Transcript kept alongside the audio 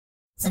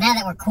So now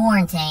that we're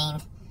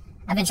quarantined,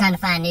 I've been trying to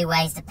find new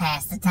ways to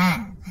pass the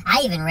time.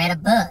 I even read a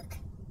book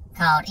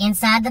called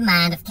Inside the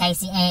Mind of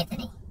Casey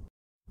Anthony.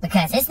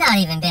 Because it's not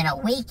even been a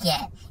week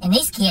yet, and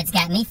these kids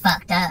got me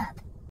fucked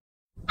up.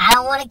 I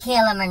don't want to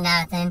kill them or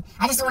nothing.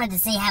 I just wanted to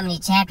see how many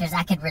chapters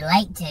I could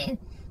relate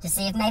to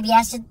see if maybe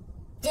I should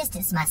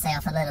distance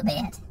myself a little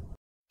bit.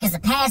 Because the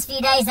past few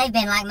days, they've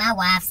been like my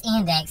wife's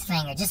index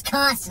finger, just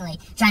constantly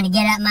trying to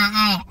get up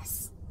my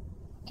ass.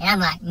 And I'm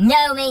like,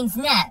 no means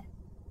no.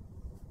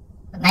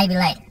 But maybe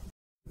later.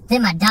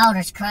 Then my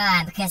daughter's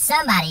crying because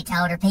somebody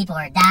told her people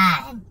are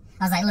dying.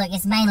 I was like, look,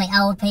 it's mainly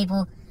old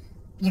people.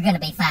 You're gonna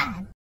be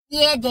fine.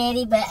 Yeah,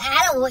 Daddy, but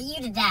I don't want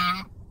you to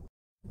die.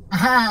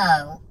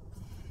 Oh,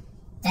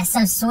 that's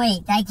so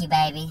sweet. Thank you,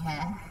 baby.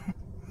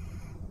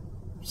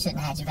 Shouldn't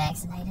have had you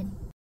vaccinated.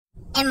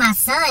 And my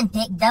son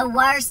picked the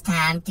worst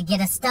time to get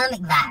a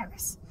stomach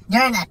virus.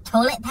 During a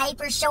toilet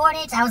paper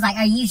shortage, I was like,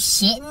 are you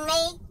shitting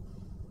me?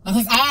 And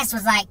his ass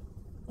was like,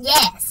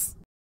 yes.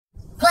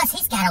 Plus,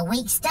 he's got a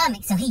weak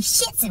stomach, so he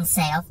shits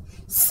himself,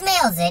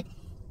 smells it,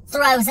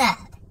 throws up.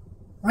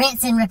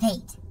 Rinse and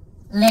repeat.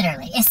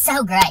 Literally. It's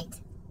so great.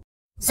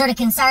 So to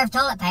conserve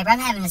toilet paper, I'm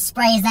having to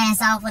spray his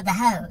ass off with the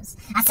hose.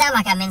 I sound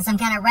like I'm in some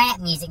kind of rap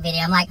music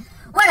video. I'm like,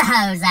 where the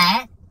hose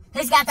at?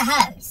 Who's got the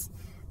hose?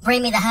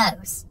 Bring me the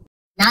hose.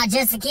 Not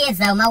just the kids,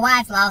 though. My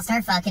wife lost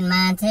her fucking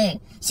mind, too.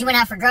 She went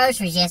out for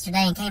groceries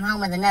yesterday and came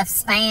home with enough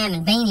Spam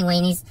and Beanie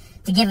Weenies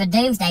to give a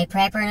doomsday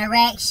prepper an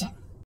erection.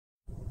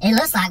 It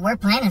looks like we're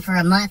planning for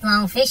a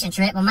month-long fishing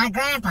trip with my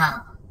grandpa.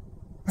 I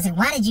was like,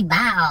 why did you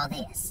buy all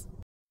this?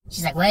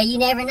 She's like, well, you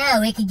never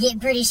know. It could get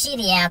pretty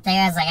shitty out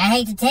there. I was like, I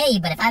hate to tell you,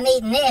 but if I'm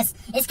eating this,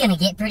 it's going to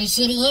get pretty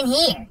shitty in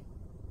here.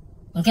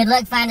 And good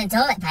luck finding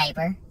toilet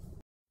paper.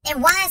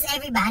 And why is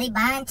everybody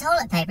buying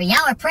toilet paper?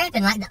 Y'all are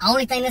prepping like the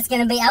only thing that's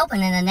going to be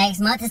open in the next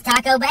month is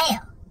Taco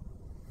Bell.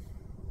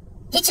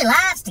 Get your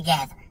lives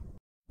together.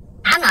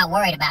 I'm not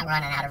worried about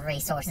running out of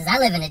resources. I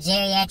live in a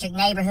geriatric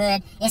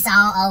neighborhood. It's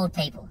all old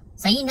people.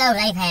 So you know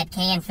they've had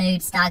canned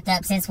food stocked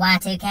up since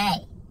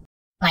Y2K.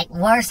 Like,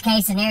 worst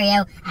case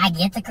scenario, I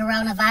get the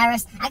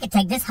coronavirus, I could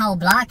take this whole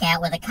block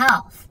out with a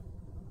cough.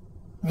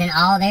 Then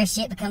all their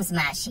shit becomes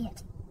my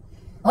shit.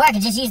 Or I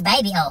could just use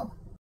baby oil.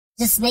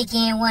 Just sneak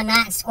in one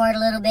night and squirt a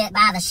little bit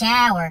by the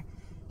shower,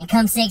 and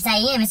come 6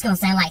 a.m., it's gonna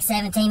sound like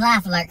 17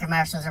 Life Alert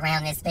commercials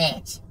around this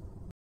bitch.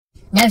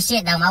 No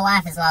shit though, my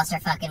wife has lost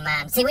her fucking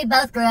mind. See, we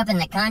both grew up in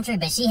the country,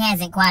 but she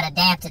hasn't quite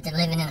adapted to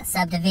living in a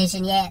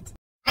subdivision yet.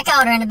 I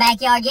called her in the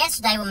backyard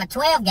yesterday with my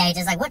 12 gauge. I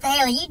was like, what the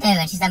hell are you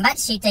doing? She's like, I'm about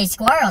to shoot these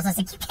squirrels. I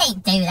said, you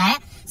can't do that.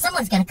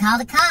 Someone's going to call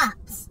the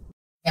cops.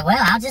 I said, well,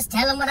 I'll just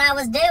tell them what I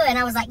was doing.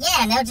 I was like,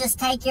 yeah, and they'll just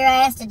take your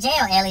ass to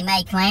jail, Ellie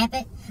Mae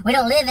Clampett. We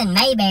don't live in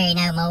Mayberry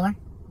no more.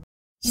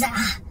 She's like,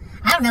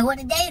 I don't know what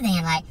to do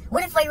then. Like,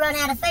 what if we run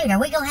out of food?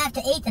 Are we going to have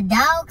to eat the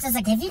dogs? I was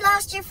like, have you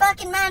lost your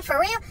fucking mind for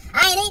real?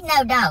 I ain't eating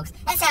no dogs.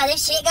 That's how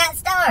this shit got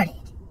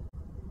started.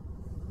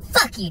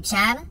 Fuck you,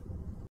 China.